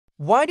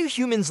Why do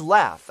humans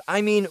laugh?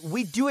 I mean,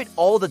 we do it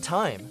all the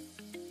time.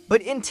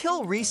 But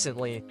until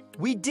recently,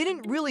 we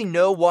didn't really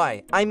know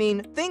why. I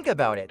mean, think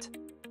about it.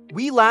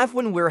 We laugh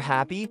when we're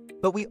happy,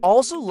 but we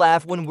also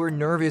laugh when we're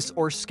nervous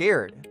or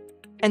scared.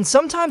 And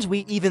sometimes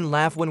we even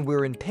laugh when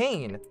we're in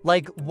pain.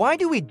 Like, why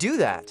do we do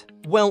that?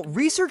 Well,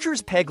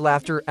 researchers peg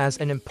laughter as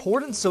an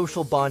important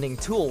social bonding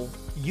tool.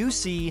 You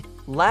see,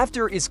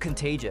 laughter is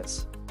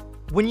contagious.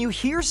 When you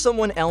hear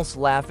someone else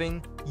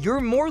laughing,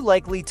 you're more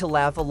likely to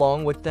laugh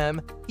along with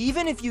them,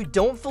 even if you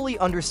don't fully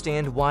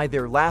understand why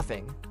they're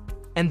laughing.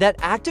 And that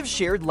act of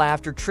shared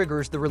laughter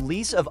triggers the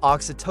release of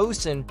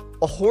oxytocin,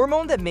 a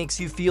hormone that makes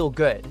you feel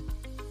good.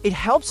 It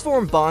helps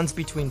form bonds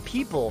between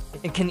people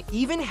and can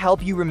even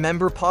help you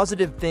remember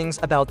positive things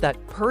about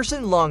that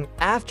person long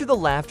after the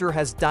laughter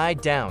has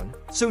died down.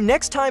 So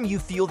next time you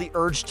feel the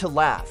urge to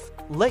laugh,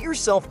 let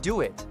yourself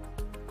do it.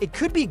 It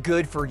could be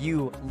good for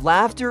you.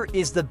 Laughter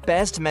is the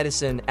best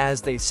medicine,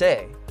 as they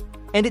say.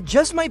 And it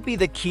just might be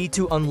the key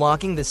to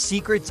unlocking the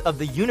secrets of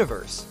the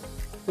universe.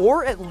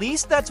 Or at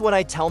least that's what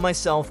I tell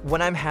myself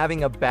when I'm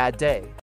having a bad day.